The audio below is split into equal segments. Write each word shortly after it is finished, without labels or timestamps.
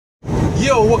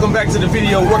Yo, welcome back to the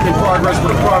video, Work in Progress,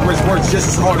 where the progress works just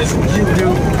as hard as you do. If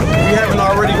you haven't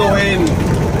already, go ahead and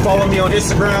follow me on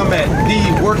Instagram at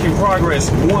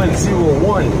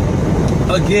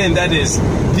TheWorkingProgress101. Again, that is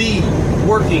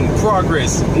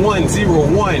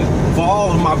TheWorkingProgress101 for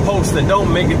all of my posts that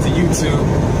don't make it to YouTube.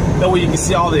 That way you can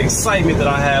see all the excitement that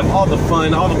I have, all the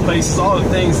fun, all the places, all the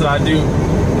things that I do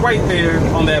right there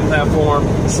on that platform.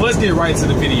 So let's get right to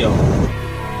the video.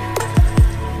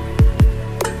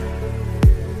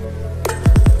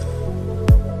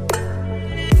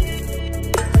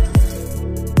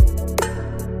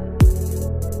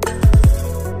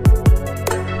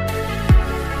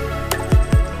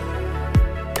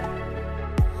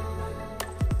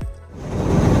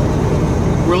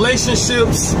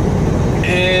 Relationships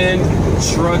and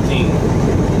trucking.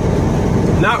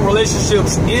 Not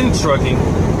relationships in trucking.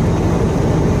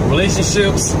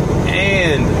 Relationships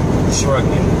and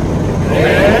trucking.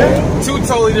 Okay? Two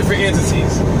totally different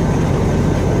entities.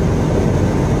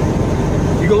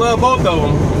 You can love both of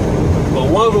them, but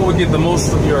one of them will get the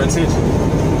most of your attention.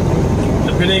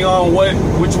 Depending on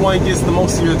which one gets the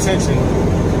most of your attention,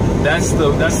 that's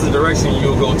the direction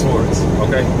you'll go towards.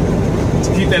 Okay? So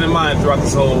keep that in mind throughout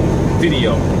this whole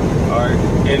video. Alright.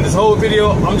 In this whole video,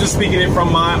 I'm just speaking it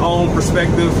from my own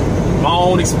perspective, my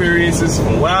own experiences,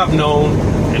 from what I've known,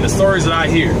 and the stories that I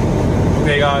hear.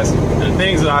 Okay, guys? And the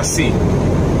things that I see.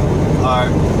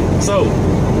 Alright. So,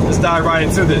 let's dive right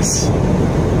into this.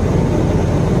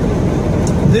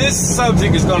 This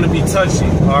subject is going to be touchy.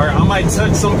 Alright. I might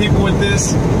touch some people with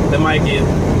this that might get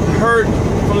hurt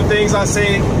from the things I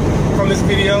say from this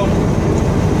video.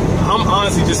 I'm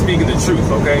honestly just speaking the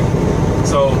truth, okay?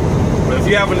 So, but if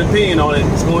you have an opinion on it,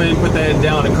 just go ahead and put that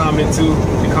down in the comment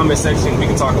section. We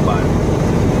can talk about it.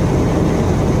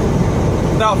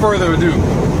 Without further ado,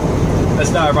 let's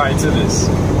dive right into this.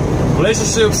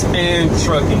 Relationships and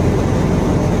trucking.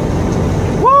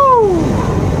 Woo!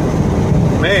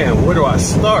 Man, where do I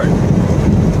start?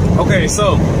 Okay,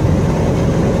 so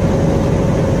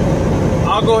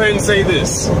I'll go ahead and say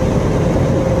this.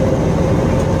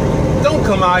 Don't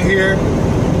come out here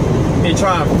and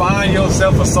try and find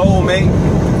yourself a soulmate,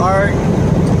 alright?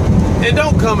 And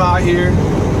don't come out here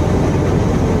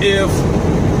if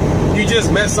you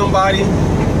just met somebody,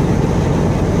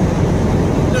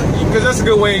 because that's a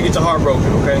good way to get your heart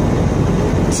broken, okay?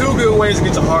 Two good ways to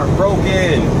get your heart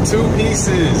broken. Two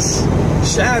pieces,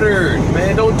 shattered.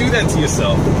 Man, don't do that to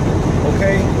yourself,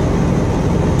 okay?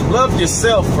 Love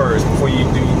yourself first before you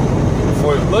do.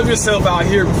 Love yourself out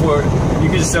here before you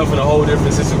get yourself in a whole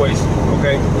different situation,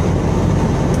 okay?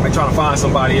 Like trying to find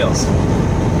somebody else,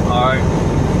 all right?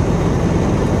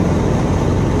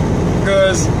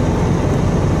 Because,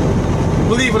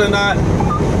 believe it or not,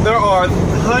 there are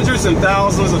hundreds and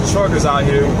thousands of truckers out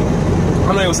here.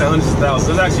 I'm not gonna say hundreds of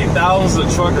thousands. There's actually thousands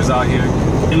of truckers out here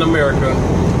in America,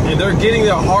 and they're getting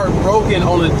their heart broken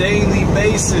on a daily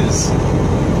basis.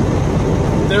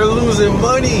 They're losing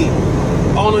money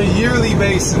on a yearly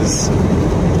basis,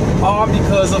 all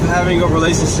because of having a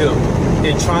relationship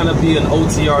and trying to be an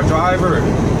OTR driver.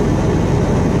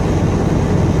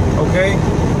 Okay?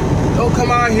 Don't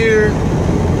come out here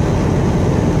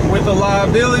with a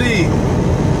liability.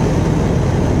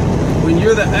 When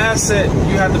you're the asset,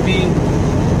 you have to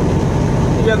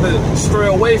stray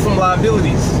away from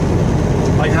liabilities,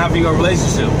 like having a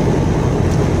relationship.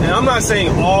 And I'm not saying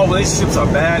all relationships are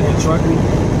bad in trucking.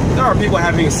 There are people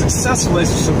having a successful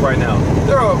relationship right now.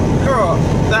 There are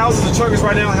thousands of truckers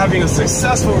right now having a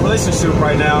successful relationship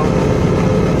right now.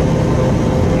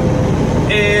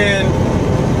 And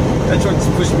that truck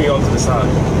just pushed me off to the side.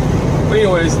 But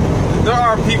anyways,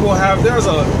 there's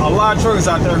a lot of truckers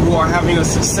out there who are having a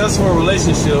successful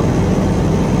relationship.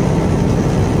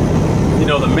 You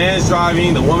know, the man's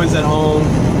driving, the woman's at home,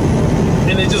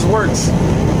 and it just works.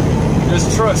 There's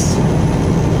trust.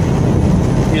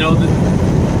 You know,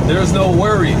 there's no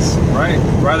worries, right?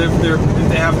 Rather if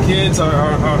they have kids or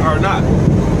not.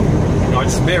 You know,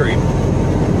 just married.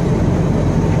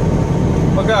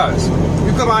 But guys,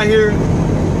 you come out here,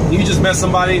 you just met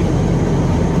somebody,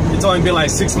 it's only been like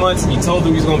 6 months, and you told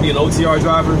them he's gonna be an OTR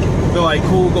driver. They're like,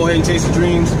 cool, go ahead and chase your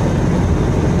dreams.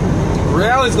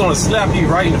 Reality's gonna slap you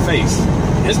right in the face.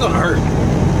 It's gonna hurt.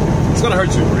 It's gonna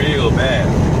hurt you real bad.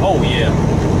 Oh yeah.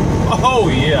 Oh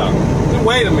yeah.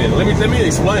 Wait a minute, let me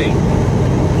explain.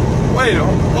 Wait,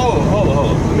 hold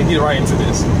on. Let me get right into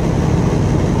this.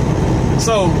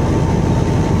 So,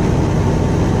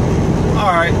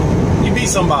 alright, you meet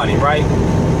somebody, right?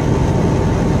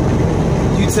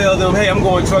 You tell them, hey, I'm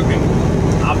going trucking.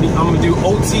 I'm gonna do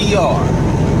OTR.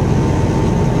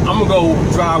 I'm gonna go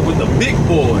drive with the big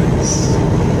boys.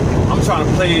 I'm I'm trying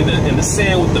to play in the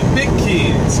sand with the big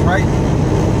kids, right?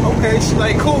 Okay, she's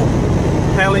like, cool.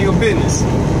 Handle your business.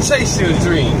 Chase your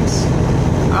dreams.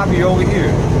 I'll be over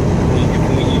here when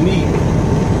you need me,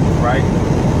 right?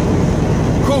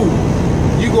 Cool.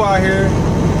 You go out here.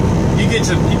 You get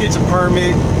your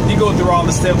permit. You go through all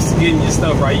the steps to getting your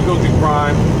stuff right. You go through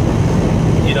Prime.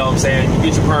 You know what I'm saying? You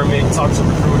get your permit. You talk to a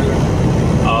recruiter.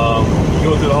 You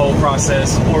go through the whole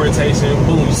process, orientation.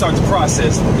 Boom. You start the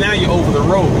process. Now you're over the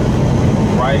road,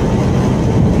 right?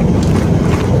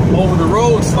 Over the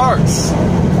road starts.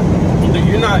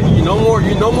 You're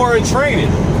no more in training,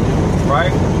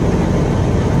 right?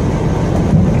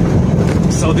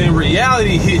 So then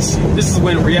reality hits you. This is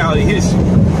when reality hits you.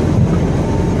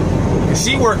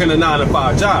 She working a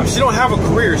 9-to-5 job. She don't have a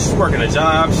career. She's working a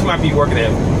job. She might be working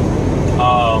at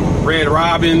Red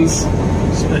Robin's,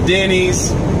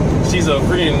 Denny's. She's a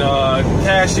freaking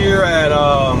cashier at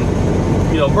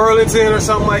Burlington or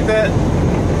something like that.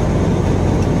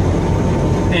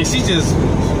 And she just,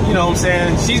 you know what I'm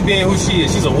saying? She's being who she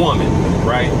is. She's a woman,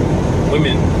 right?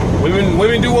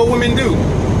 Women do what women do,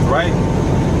 right?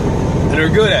 And they're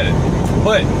good at it.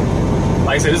 But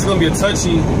like I said, this is gonna be a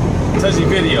touchy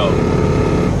video.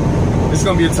 This is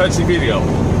gonna be a touchy video.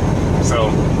 So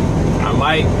I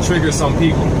might trigger some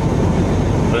people.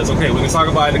 But it's okay, we can talk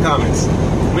about it in the comments.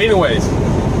 But anyways,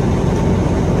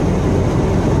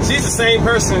 she's the same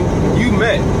person you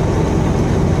met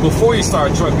before you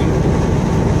started trucking.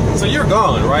 So you're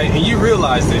gone, right? And you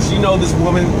realize this. You know this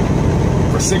woman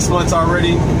for 6 months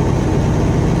already,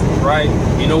 right?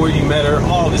 You know where you met her,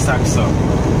 all this type of stuff.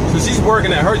 So she's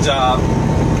working at her job.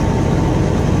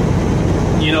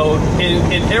 You know,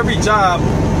 in every job,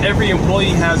 every employee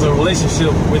has a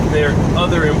relationship with their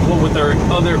other employees,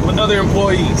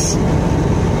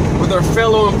 with their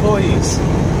fellow employees.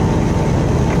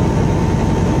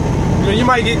 You know, you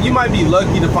might be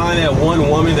lucky to find that one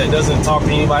woman that doesn't talk to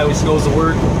anybody when she goes to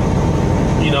work.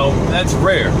 You know, that's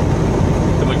rare.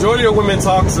 The majority of women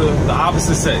talk to the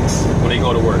opposite sex when they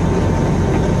go to work.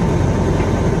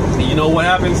 And you know what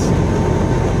happens?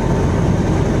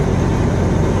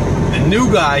 The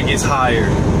new guy gets hired.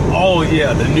 Oh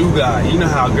yeah, the new guy. You know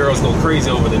how girls go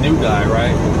crazy over the new guy,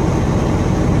 right?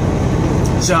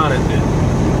 Jonathan.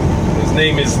 His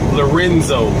name is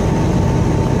Lorenzo.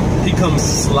 He comes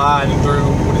sliding through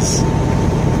with his,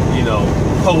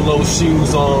 polo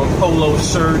shoes on, polo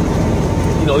shirt.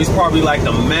 You know, he's probably like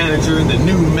the manager, the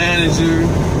new manager.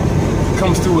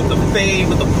 Comes through with the fade,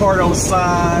 with the part on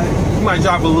side. He might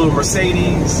drive a little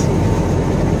Mercedes.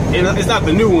 And it's not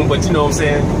the new one, but you know what I'm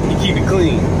saying? You keep it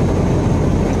clean.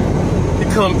 He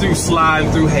come through,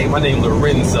 sliding through, hey, my name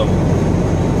Lorenzo.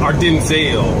 Our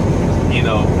Denzel,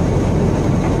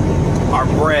 our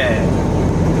Brad.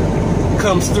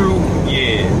 Comes through,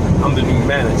 yeah, I'm the new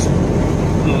manager.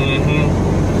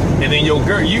 And then your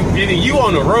girl, you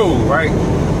on the road, right?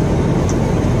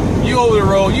 You over the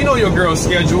road, you know your girl's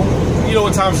schedule. You know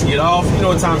what time she get off, you know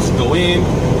what time she go in.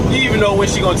 You even know when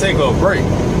she gonna take her a break.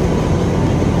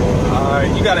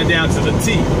 You got it down to the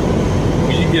T.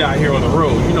 When you get out here on the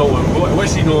road, you know what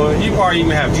she doing. You probably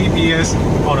even have GPS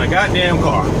on a goddamn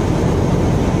car.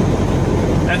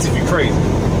 That's if you're crazy.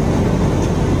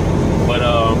 But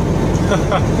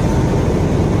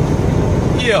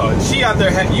yeah, she out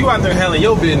there, you out there handling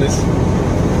your business.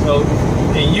 So,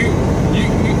 and you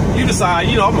decide,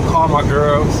 I'm gonna call my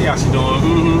girl, see how she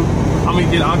doing.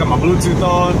 I got my Bluetooth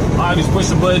on. I just push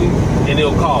the button and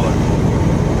it'll call her.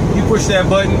 You push that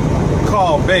button,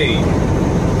 call babe.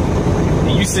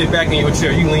 And you sit back in your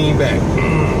chair, you lean back.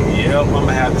 Yep, I'm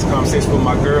gonna have this conversation with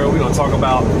my girl. We're gonna talk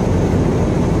about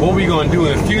what we're gonna do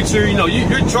in the future. You're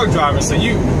a truck driver, so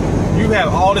you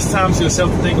have all this time to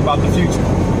yourself to think about the future.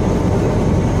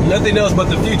 Nothing else but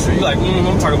the future. You're like,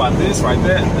 I'm talking about this, right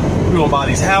there. We're gonna buy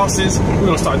these houses. We're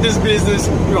gonna start this business.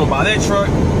 We're gonna buy that truck.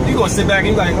 You're gonna sit back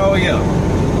and be like, oh yeah.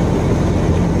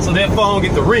 So that phone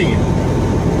get the ringing.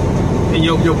 And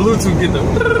your Bluetooth get the...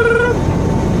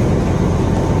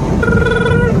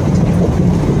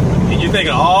 And you're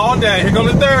thinking, oh damn, here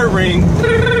comes the third ring.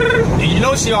 And you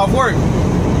know she off work.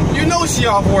 You know she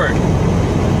off work.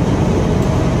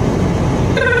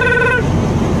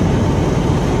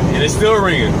 And it's still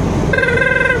ringing.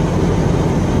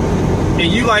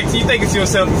 And you thinking to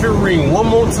yourself, if it ring one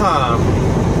more time,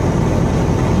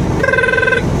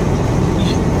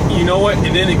 you know what?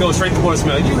 And then it goes straight to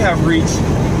voicemail. You have reached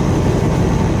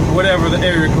whatever the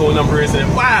area code number is,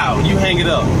 and wow, you hang it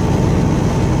up.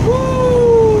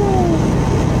 Woo!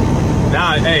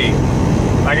 Now, hey,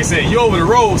 like I said, you're over the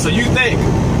road, so you think.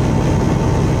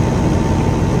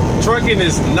 Trucking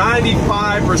is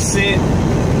 95%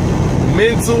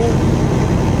 mental,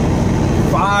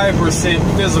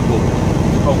 5% physical,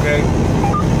 okay?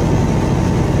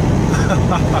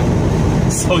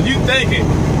 So you thinking,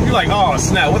 you're like, oh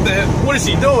snap, what the hell? What is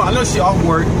she doing? I know she off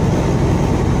work.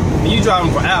 And you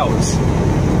driving for hours.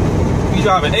 You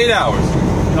driving 8 hours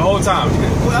the whole time.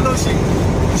 Well, I know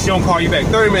she don't call you back.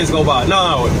 30 minutes go by.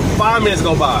 No, 5 minutes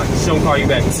go by. She don't call you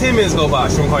back. 10 minutes go by.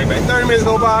 She don't call you back. 30 minutes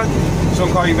go by. She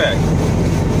don't call you back.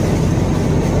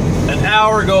 An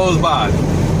hour goes by.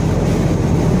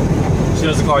 She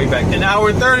doesn't call you back. An hour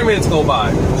and 30 minutes go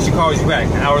by. She calls you back.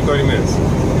 An hour and 30 minutes.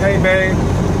 Hey, babe.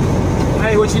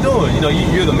 Hey, what you doing? You know,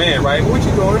 you're the man, right? What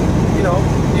you doing? You know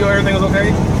everything was okay?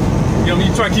 You know,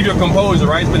 you try to keep your composure,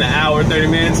 right? It's been an hour and 30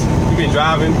 minutes. You've been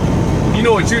driving. You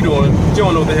know what you're doing. You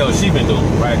don't know what the hell she's been doing,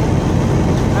 right?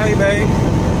 Hey, babe.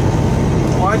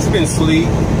 Why you been asleep? You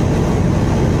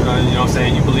know what I'm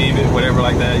saying? You believe it, whatever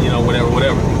like that, you know, whatever.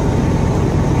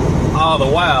 All the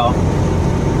while,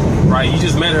 right, you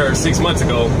just met her 6 months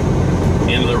ago,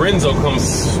 and Lorenzo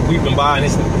comes sweeping by in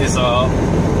his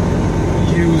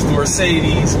used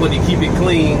Mercedes, but he keep it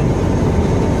clean.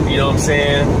 You know what I'm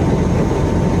saying?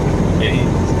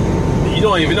 And you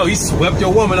don't even know he swept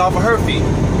your woman off of her feet.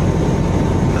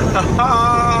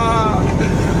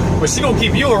 But she gonna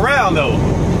keep you around though,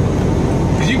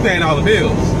 cause you paying all the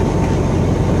bills.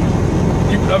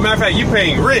 As a matter of fact, you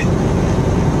paying rent.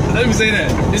 Let me say that.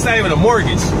 It's not even a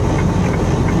mortgage.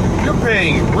 You're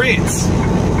paying rent,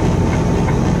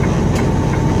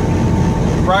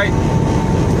 right?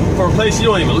 For a place you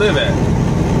don't even live at.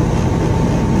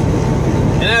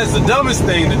 And that's the dumbest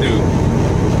thing to do.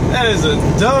 That is the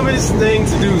dumbest thing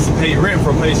to do, is to pay rent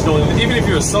for a place you don't even, even if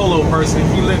you're a solo person,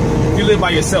 if you live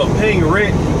by yourself, paying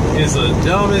rent is the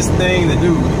dumbest thing to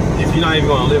do if you're not even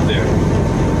going to live there.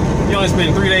 You only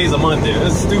spend 3 days a month there.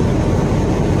 That's stupid.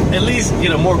 At least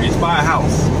get a mortgage, buy a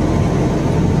house.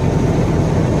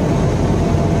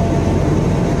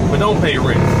 But don't pay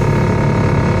rent.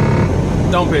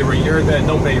 Don't pay rent. You heard that?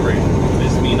 Don't pay rent.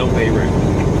 This means don't pay rent.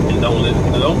 And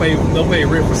don't pay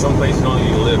rent for some place you don't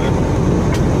even live in.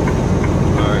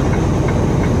 Alright.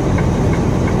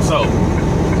 So,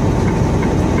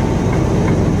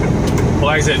 well,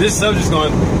 like I said, this subject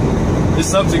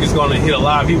is going to hit a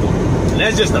lot of people. And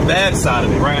that's just the bad side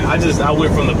of it, right? I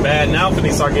went from the bad, now I'm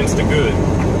finna start getting to the good.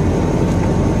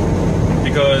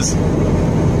 Because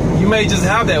you may just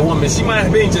have that woman. She might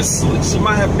have been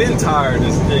tired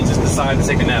and just decided to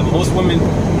take a nap. Most women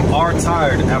are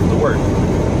tired after work.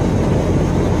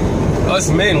 Us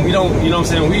men, we don't, you know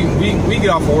what I'm saying? We get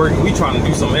off of work and we trying to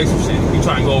do some extra shit. We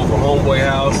trying to go over homeboy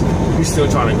house. We still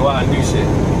trying to go out and do shit.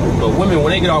 But women,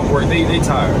 when they get off work, they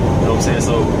tired. You know what I'm saying?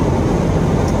 So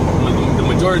the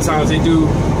majority of times they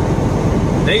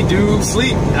do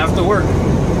sleep after work.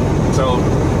 So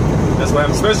that's what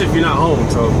happens, especially if you're not home.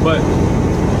 So, but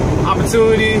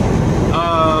opportunity,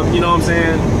 you know what I'm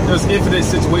saying? There's infinite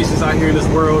situations out here in this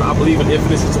world. I believe in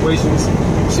infinite situations.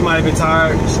 She might have been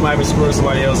tired. She might have been screwing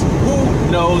somebody else.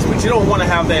 Who knows? But you don't want to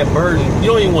have that burden.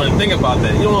 You don't even want to think about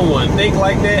that. You don't want to think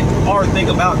like that or think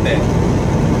about that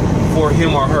for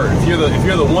him or her. If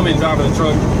you're the woman driving the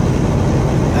truck,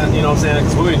 you know what I'm saying?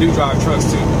 Because women do drive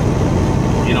trucks too.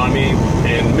 You know what I mean?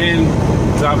 And men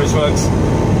driving trucks,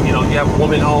 you know, you have a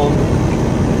woman home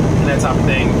and that type of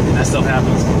thing, and that stuff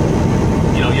happens.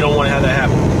 You know, you don't want to have that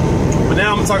happen. But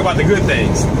now I'm gonna talk about the good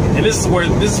things. And this is where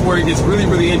it gets really,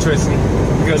 really interesting.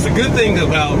 Because the good thing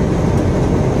about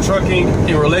trucking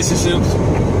and relationships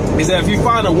is that if you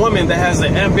find a woman that has the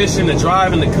ambition, the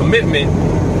drive, and the commitment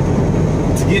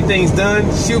to get things done,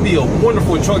 she'll be a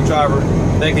wonderful truck driver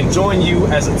that can join you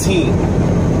as a team.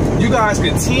 You guys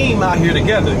can team out here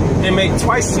together and make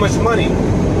twice as much money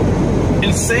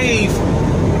and save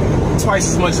twice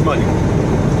as much money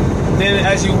than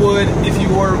as you would if you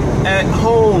were at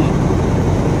home.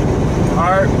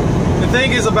 Alright? The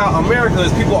thing is about America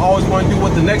is people always want to do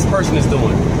what the next person is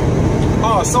doing.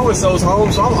 Oh, so-and-so's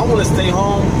home, so I want to stay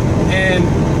home and,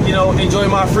 you know, enjoy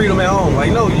my freedom at home.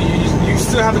 Like, no, you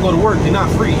still have to go to work. You're not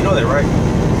free. You know that, right?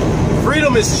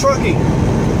 Freedom is trucking.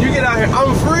 You get out here,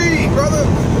 I'm free, brother.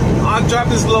 I drop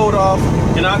this load off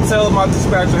and I tell my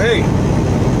dispatcher, hey,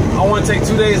 I want to take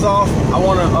 2 days off. I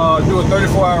want to do a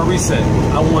 34-hour reset.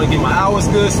 I want to get my hours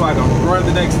good so I can run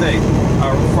the next day.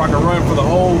 Or I can run for the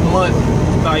whole month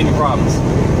without any problems.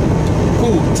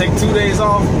 Cool. Take 2 days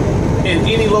off in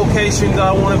any location that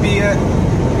I want to be at.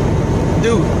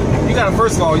 Dude, you got to,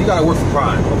 first of all, you got to work for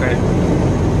Prime, okay?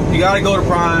 You got to go to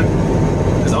Prime.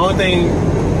 Because the only thing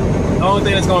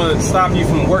that's going to stop you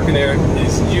from working there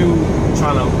is you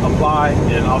trying to apply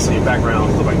and also your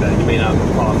background, stuff like that. You may not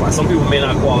qualify. Some people may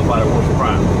not qualify to work for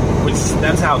Prime, which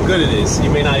that's how good it is. You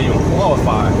may not even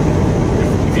qualify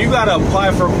if you gotta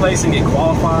apply for a place and get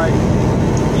qualified,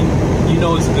 you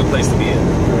know it's a good place to be in.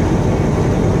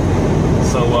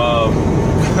 So,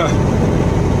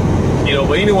 you know,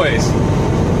 but anyways,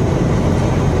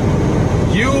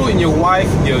 you and your wife,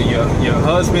 your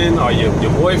husband or your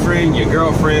boyfriend, your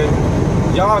girlfriend,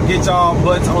 y'all get y'all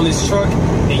butts on this truck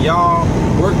and y'all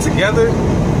work together.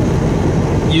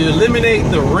 You eliminate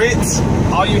the rent.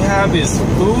 All you have is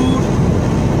food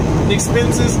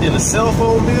expenses and a cell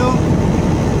phone bill,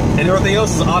 and everything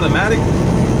else is automatic.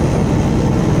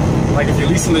 Like if you're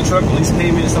leasing the truck, lease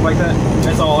payment and stuff like that,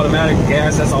 that's all automatic.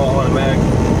 Gas, that's all automatic.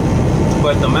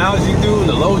 But the miles you do and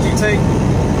the loads you take,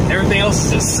 everything else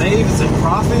is just saved. It's in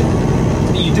profit.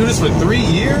 And you do this for 3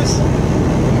 years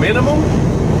minimum.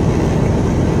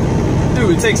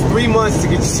 Dude, it takes 3 months to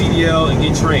get your CDL and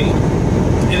get trained.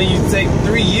 And then you take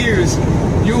 3 years,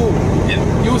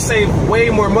 you'll save way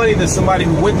more money than somebody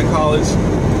who went to college.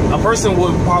 A person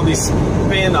would probably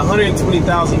spend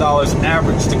 $120,000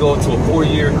 average to go to a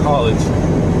 4-year college.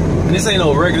 And this ain't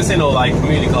no regular, this ain't no like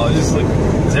community college. This is like,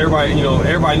 because everybody, you know,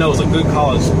 everybody knows a good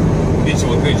college will get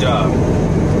you a good job.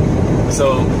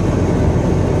 So,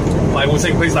 like we'll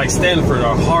take places like Stanford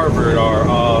or Harvard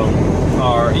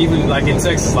or even like in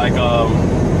Texas, like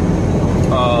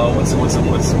what's one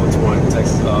in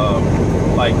Texas?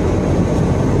 Like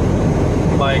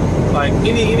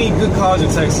any good college in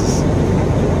Texas.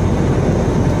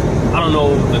 I don't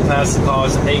know the class of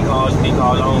college, A college, B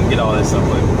college. I don't get all that stuff.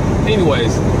 But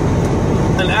anyways,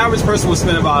 an average person would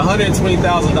spend about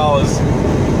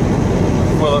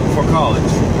 $120,000 for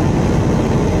college.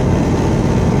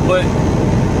 But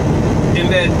in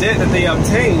that debt that they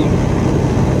obtain,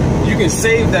 you can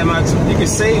save that much. You can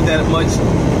save that much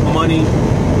money.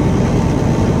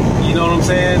 You know what I'm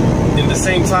saying? In the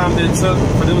same time that it took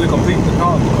for them to complete the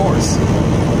course.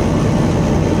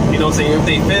 You know what I'm saying? If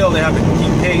they fail, they have to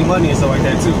keep paying money and stuff like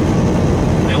that too.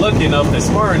 If they're lucky enough, they're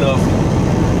smart enough,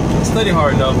 study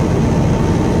hard enough.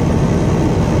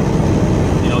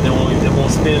 You know, they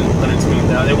won't spend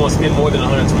 $120,000. They won't spend more than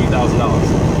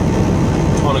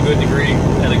 $120,000 on a good degree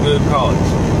at a good college.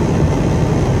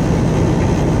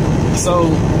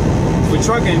 So with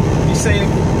trucking, you save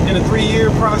in a 3-year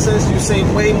process, you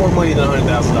save way more money than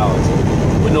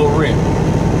 $100,000 with no rent.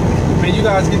 Man, you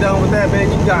guys get done with that, man.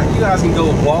 You guys can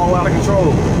go ball out of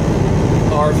control.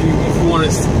 Or if you want to,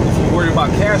 if you're worried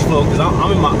about cash flow, because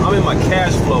I'm in my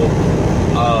cash flow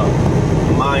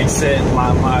mindset.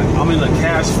 I'm in the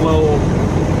cash flow.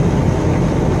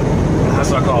 How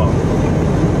should I call it?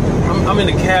 I'm in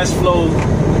the cash flow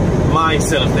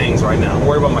mindset of things right now. I'm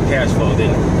worried about my cash flow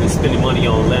than spending money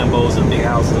on Lambos and big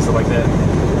houses and stuff like that.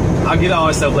 I'll get all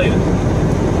that stuff later.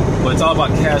 But it's all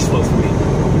about cash flow for me.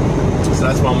 So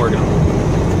that's what I'm working on.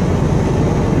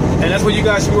 And that's what you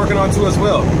guys should be working on too as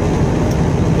well.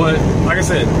 But like I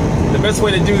said, the best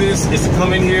way to do this is to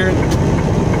come in here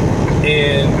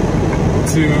and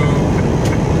to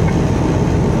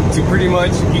pretty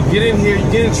much, you get in here, you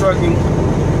get in trucking,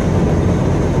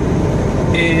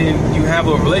 and you have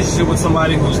a relationship with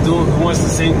somebody who wants the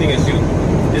same thing as you.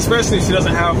 Especially if she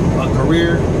doesn't have a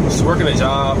career, she's working a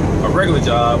job, a regular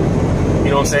job. You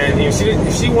know what I'm saying?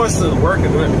 If she wants to work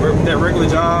that regular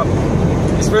job,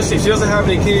 especially if she doesn't have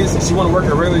any kids and she want to work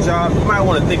a regular job, you might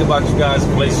want to think about you guys'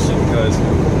 relationship because,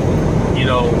 you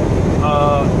know,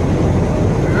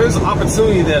 there's an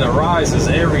opportunity that arises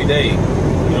every day.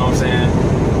 You know what I'm saying?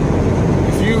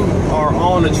 If you are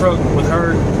on the truck with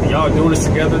her, y'all doing this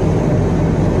together,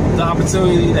 the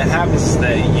opportunity that happens is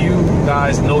that you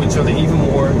guys know each other even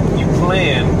more. You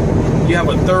plan. You have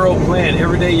a thorough plan.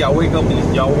 Every day y'all wake up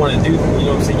and y'all want to do, you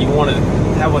know what I'm saying? You want to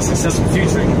have a successful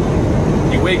future.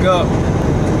 You wake up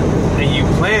and you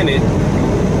plan it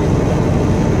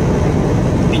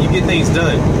and you get things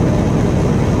done.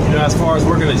 You know, as far as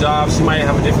working a job, she might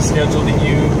have a different schedule than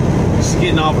you. She's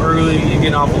getting off early, you're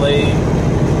getting off late,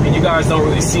 and you guys don't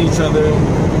really see each other.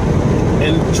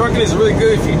 And trucking is really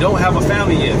good if you don't have a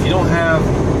family yet, if you don't have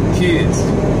kids.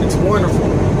 It's wonderful.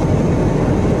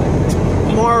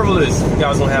 Marvelous if you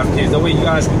guys don't have kids. That way you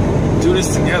guys can do this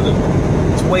together.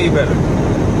 It's way better.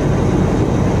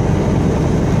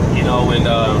 You know, and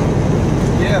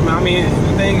yeah, man, I mean,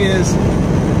 the thing is,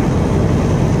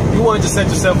 you want to set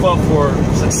yourself up for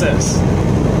success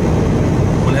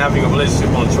when having a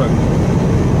relationship on a truck.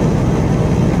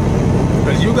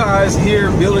 Because you guys here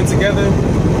building together,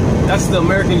 that's the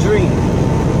American dream.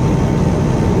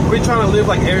 Quit trying to live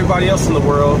like everybody else in the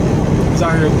world who's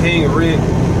out here paying rent.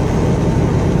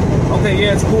 Okay,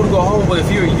 yeah, it's cool to go home, but if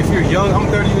you're young, I'm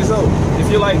 30 years old. If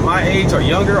you're like my age or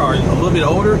younger or a little bit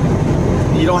older,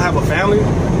 and you don't have a family,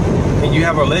 and you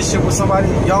have a relationship with somebody,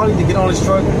 y'all need to get on this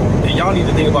truck and and y'all need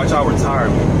to think about y'all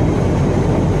retirement.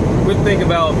 Quit thinking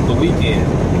about the weekend.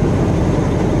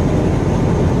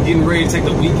 Getting ready to take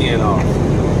the weekend off.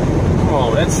 Come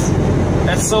on,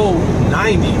 that's so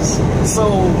 90s. It's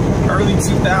so early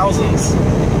 2000s.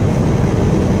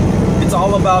 It's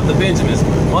all about the Benjamins.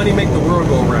 Money make the world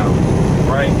go around,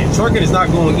 right? And trucking is not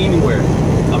going anywhere.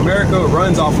 America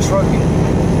runs off trucking.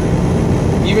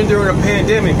 Even during a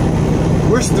pandemic,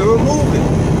 we're still moving.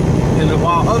 And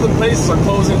while other places are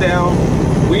closing down,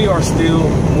 we are still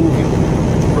moving,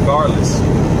 regardless.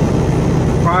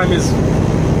 Prime, if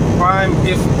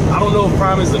I don't know if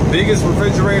Prime is the biggest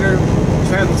refrigerator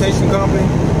transportation company,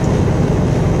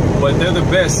 but they're the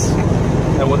best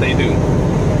at what they do.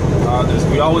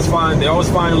 They always find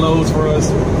loads for us,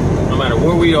 no matter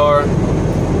where we are.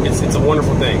 It's a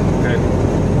wonderful thing. Okay.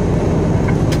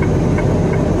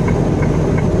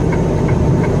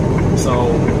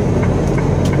 So,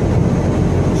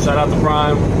 shout out to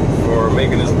Prime for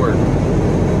making this work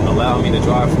and allowing me to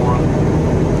drive for them.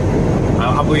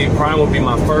 I believe Prime will be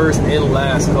my first and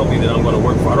last company that I'm going to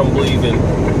work for. I don't believe in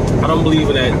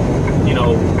that, you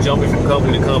know, jumping from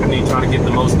company to company trying to get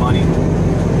the most money.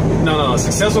 No.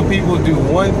 Successful people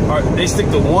they stick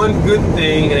to one good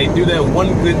thing, and they do that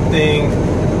one good thing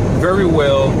very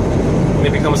well, and they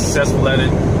become successful at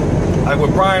it. Like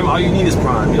with Prime, all you need is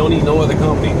Prime. You don't need no other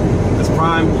company. Because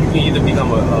Prime, you can either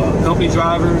become a company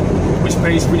driver, which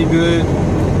pays pretty good,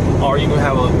 or you can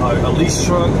have a lease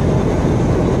truck,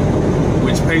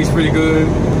 which pays pretty good,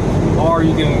 or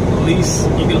you can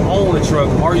own a truck,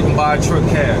 or you can buy a truck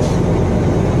cash.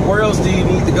 Where else do you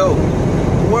need to go?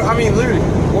 Literally,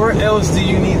 where else do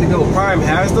you need to go? Prime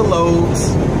has the loads,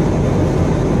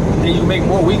 and you can make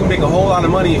more. We can make a whole lot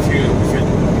of money if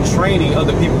you're training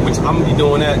other people, which I'm gonna be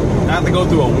doing that. I have to go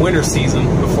through a winter season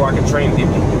before I can train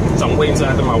people, so I'm waiting until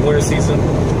after my winter season.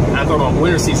 After my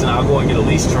winter season, I'll go and get a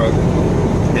lease truck,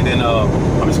 and then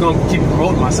I'm just gonna keep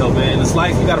promoting myself, man. In this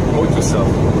life, you gotta promote yourself,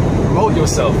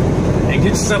 and get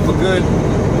yourself a good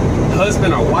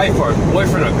husband or wife or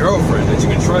boyfriend or girlfriend that you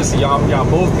can trust. Y'all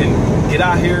both can get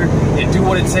out here and do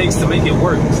what it takes to make it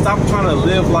work. Stop trying to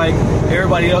live like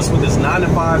everybody else with this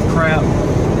 9-to-5 crap,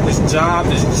 this job,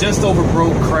 this just over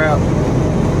broke crap.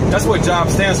 That's what job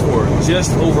stands for,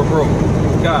 just over broke.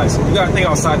 Guys, you gotta think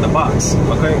outside the box,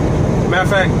 okay? Matter of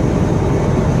fact,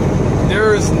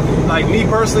 there's, like me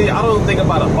personally, I don't think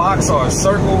about a box or a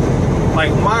circle.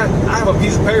 Like I have a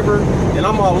piece of paper and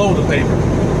I'm all over the paper.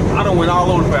 I don't went all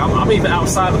over the paper. I'm even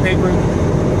outside the paper.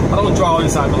 I don't draw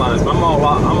inside the lines, but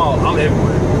I'm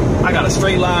everywhere. I got a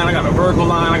straight line, I got a vertical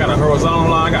line, I got a horizontal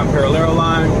line, I got a parallel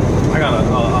line, I got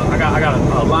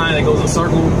a line that goes in a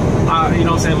circle. You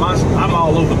know what I'm saying? I'm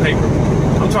all over the paper.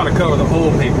 I'm trying to cover the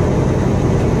whole paper.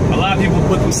 A lot of people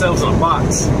put themselves in a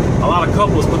box. A lot of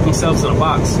couples put themselves in a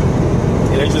box.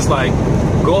 And they're just like,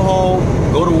 go home,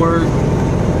 go to work,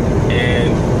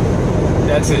 and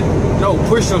that's it. No,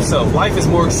 push yourself. Life is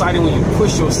more exciting when you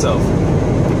push yourself.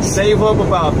 Save up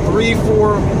about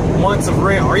 3-4 months of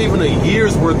rent, or even a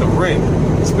year's worth of rent.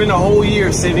 Spend a whole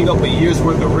year saving up a year's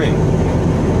worth of rent,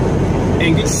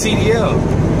 and get CDL,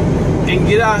 and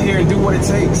get out here and do what it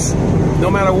takes. No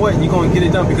matter what, you're gonna get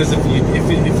it done. Because if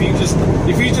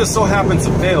you just so happen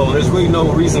to fail, there's really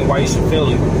no reason why you should fail.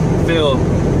 You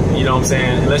know what I'm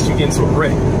saying? Unless you get into a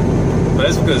wreck. But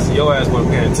that's because your ass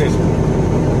wasn't paying attention.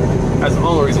 That's the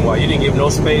only reason why. You didn't give no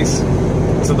space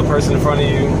to the person in front of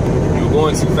you. You were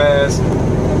going too fast.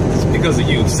 It's because of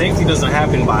you. Safety doesn't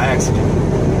happen by accident.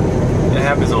 It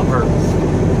happens on purpose.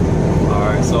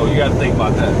 Alright, so you gotta think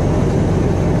about that.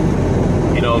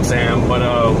 You know what I'm saying? But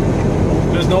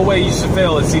there's no way you should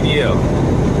fail at CDL.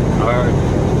 Alright?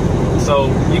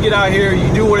 So you get out here,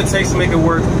 you do what it takes to make it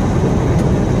work.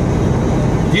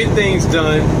 Get things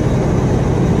done.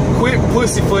 Quit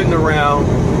pussyfooting around.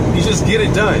 You just get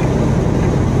it done.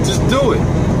 Just do it.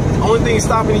 The only thing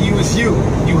stopping you is you.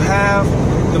 You have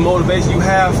the motivation. You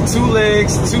have 2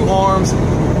 legs, 2 arms,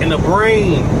 and a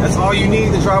brain. That's all you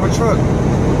need to drive a truck.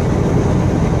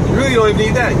 You really don't even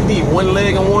need that. You need 1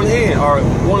 leg and 1 hand, or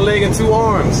 1 leg and 2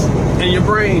 arms, and your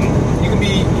brain. You can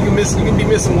be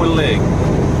missing 1 leg.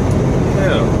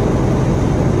 Yeah.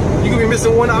 You can be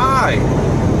missing 1 eye.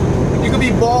 You could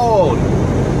be bald.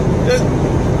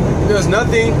 There's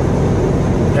nothing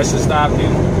that should stop you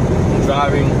from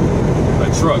driving a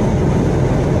truck.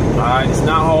 Alright, it's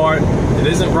not hard. It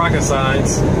isn't rocket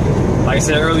science. Like I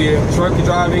said earlier, truck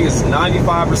driving is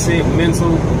 95%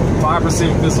 mental,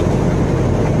 5% physical.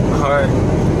 Alright.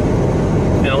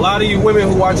 And a lot of you women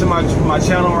who are watching my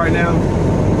channel right now,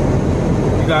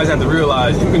 guys have to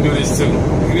realize you can do this too.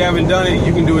 If you haven't done it,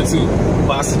 you can do it too.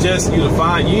 But I suggest you need to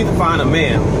find a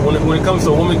man. When it comes to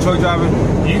a woman truck driver,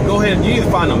 you need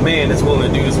to find a man that's willing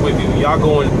to do this with you. Y'all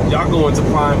going to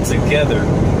Prime together.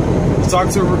 Talk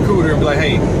to a recruiter and be like,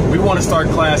 hey, we want to start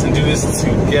class and do this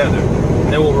together.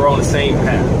 And then we're on the same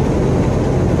path.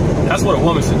 That's what a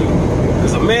woman should do.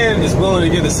 Because a man is willing to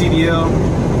get the CDL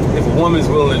if a woman is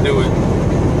willing to do it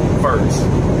first.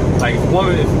 Like if a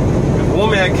woman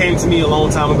had came to me a long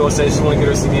time ago and said she wanted to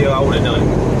get her CDL, I would have done it.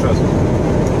 Trust me.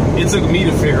 It took me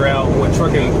to figure out what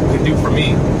trucking could do for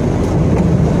me,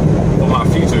 for my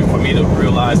future, for me to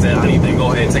realize that I need to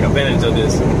go ahead and take advantage of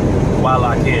this while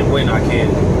I can, when I can,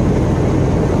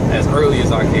 as early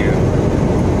as I can.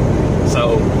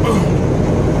 So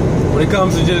when it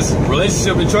comes to just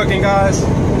relationship and trucking, guys,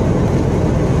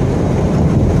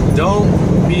 don't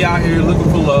be out here looking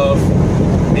for love,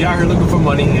 be out here looking for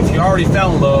money. If you already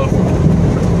found love,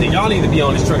 then y'all need to be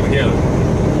on this truck together.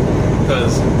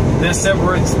 Because that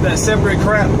separate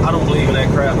crap, I don't believe in that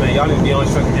crap, man. Y'all need to be on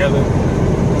this truck together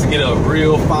to get a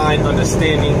real fine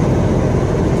understanding.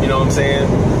 You know what I'm saying?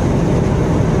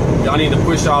 Y'all need to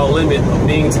push y'all limit of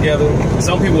being together.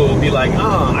 Some people will be like,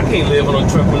 I can't live on a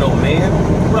truck with no man.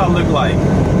 What I look like?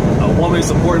 A woman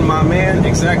supporting my man?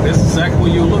 Exactly. That's exactly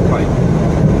what you look like.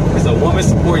 It's a woman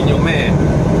supporting your man.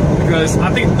 Because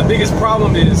I think the biggest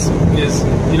problem is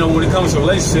you know, when it comes to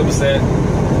relationships, that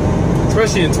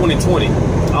especially in 2020, I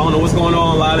don't know what's going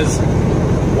on. A lot of this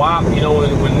WAP, you know,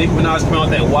 when Nicki Minaj came out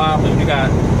with that WAP, and you got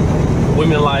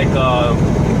women like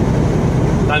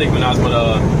not Nicki Minaj, but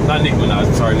not Nicki Minaj,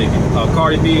 I'm sorry, Nicki,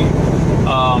 Cardi B,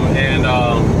 and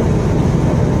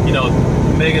you know,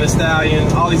 Megan Thee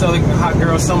Stallion, all these other hot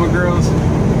girls, summer girls,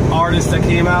 artists that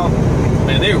came out,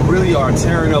 man, they really are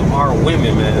tearing up our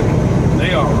women, man.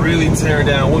 They are really tearing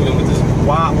down women with this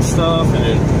WAP stuff, and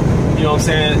then, you know what I'm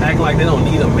saying, acting like they don't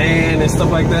need a man and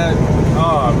stuff like that.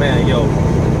 Oh man, yo,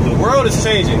 the world is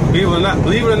changing.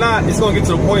 Believe it or not, it's gonna get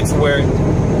to the point to where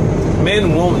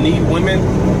men won't need women,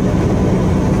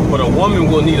 but a woman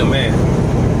will need a man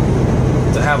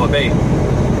to have a baby.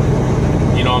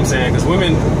 You know what I'm saying? Because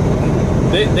women,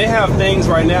 they have things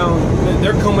right now,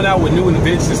 they're coming out with new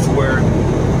inventions to where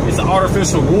it's an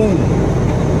artificial womb.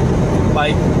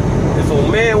 Like, if a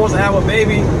man wants to have a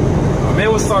baby, a man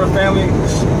wants to start a family,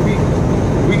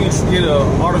 we can just get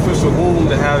an artificial womb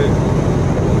to have it.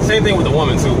 Same thing with the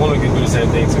woman too. A woman can do the same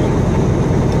thing too.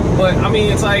 But I mean,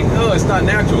 it's like, it's not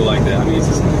natural like that. I mean, it's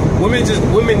just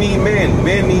women need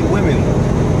men need women.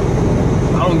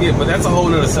 I don't get it, but that's a whole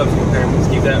nother subject. Okay, let's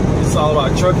keep that. It's all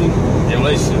about trucking and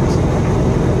relationships.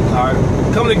 All right,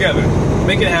 come together,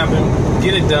 make it happen,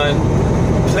 get it done,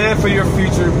 plan for your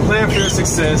future, plan for your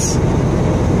success.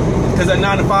 Because that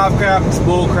 9-to-5 crap is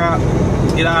bull crap.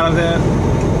 Get out of that.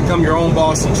 Become your own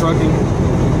boss in trucking,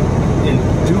 and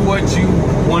do what you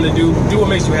want to do. Do what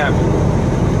makes you happy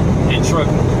in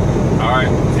trucking. All right.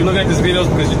 If you're looking at these videos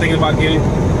because you're thinking about getting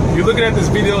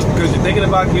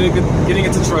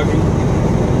into trucking,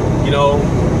 you know,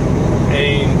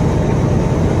 and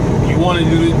you want to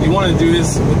do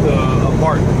this with a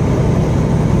partner,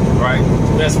 right?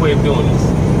 The best way of doing this.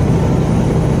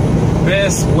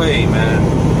 Best way, man.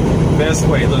 Best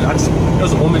way. Look,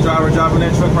 there's a woman driver driving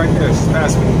that truck right there. She's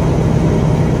passed me.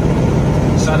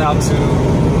 Shout out to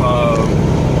I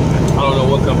don't know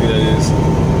what company that is,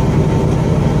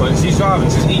 but she's driving.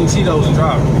 She's eating Cheetos and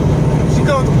driving. She's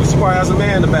comfortable. She probably has a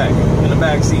man in the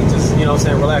back seat, just, you know what I'm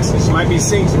saying, relaxing. She might be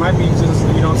singing. She might be just,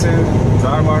 you know what I'm saying,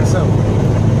 driving by herself.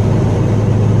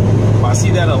 But I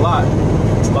see that a lot.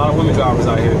 There's a lot of women drivers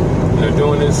out here that are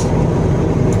doing this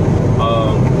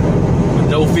with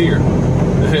no fear.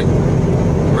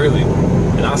 Really,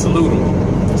 and I salute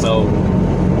them. So,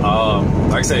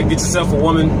 like I said, get yourself a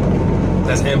woman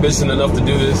that's ambitious enough to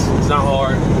do this. It's not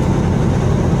hard.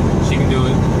 She can do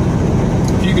it.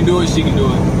 If you can do it, she can do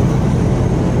it.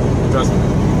 Trust me,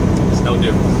 it's no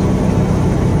difference.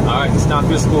 All right, it's not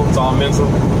physical. It's all mental.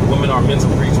 Women are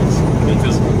mental creatures than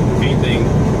physical. If anything,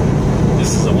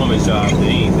 this is a woman's job than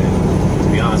anything, to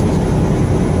be honest with you.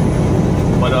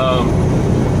 But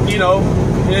you know,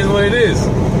 it is what it is.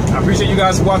 I appreciate you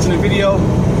guys for watching the video.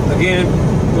 Again,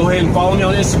 go ahead and follow me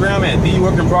on Instagram at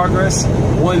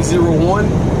TheWorkingProgress101.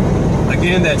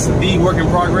 Again, that's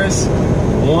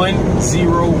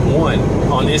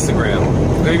TheWorkingProgress101 on Instagram.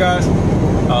 Okay, guys?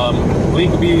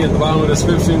 Link will be at the bottom of the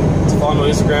description to follow me on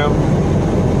Instagram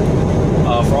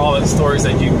for all the stories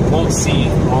that you won't see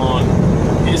on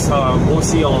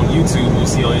YouTube. You'll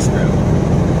see on Instagram.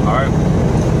 All right.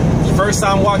 First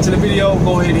time watching the video,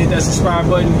 go ahead and hit that subscribe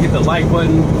button, hit the like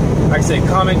button. Like I said,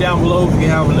 comment down below if you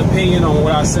have an opinion on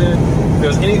what I said.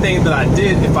 there's anything that I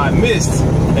did, if I missed,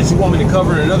 that you want me to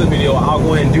cover in another video, I'll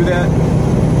go ahead and do that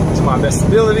to my best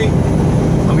ability.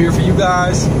 I'm here for you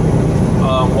guys,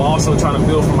 while also trying to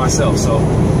build for myself. So,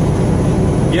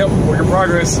 yep, work in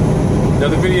progress.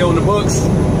 Another video in the books.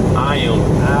 I am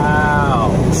out.